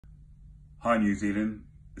Hi New Zealand,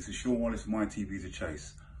 this is Shaun Wallace from My TV The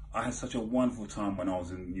Chase. I had such a wonderful time when I was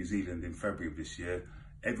in New Zealand in February of this year.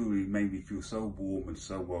 Everybody made me feel so warm and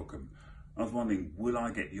so welcome. I was wondering, will I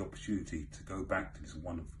get the opportunity to go back to this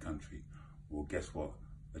wonderful country? Well, guess what?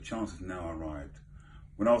 The chance has now arrived.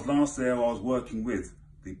 When I was last there, I was working with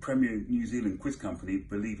the premier New Zealand quiz company,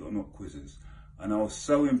 Believe It or Not Quizzes. And I was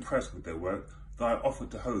so impressed with their work that I offered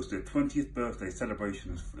to host their 20th birthday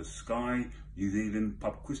celebrations for the Sky New Zealand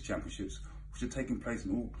Pub Quiz Championships, which are taking place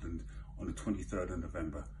in Auckland on the 23rd of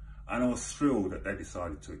November. And I was thrilled that they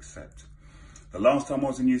decided to accept. The last time I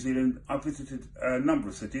was in New Zealand, I visited a number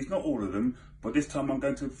of cities, not all of them, but this time I'm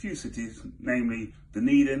going to a few cities, namely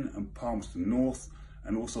Dunedin and Palmerston North,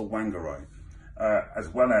 and also Whangarei, as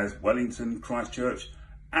well as Wellington, Christchurch,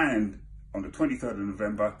 and on the 23rd of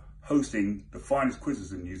November, hosting the finest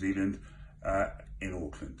quizzes in New Zealand in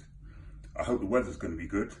Auckland. I hope the weather's going to be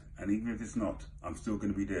good, and even if it's not, I'm still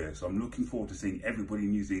going to be there. So I'm looking forward to seeing everybody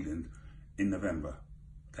in New Zealand in November.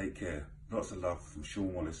 Take care. Lots of love from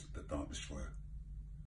Shaun Wallace, the Dark Destroyer.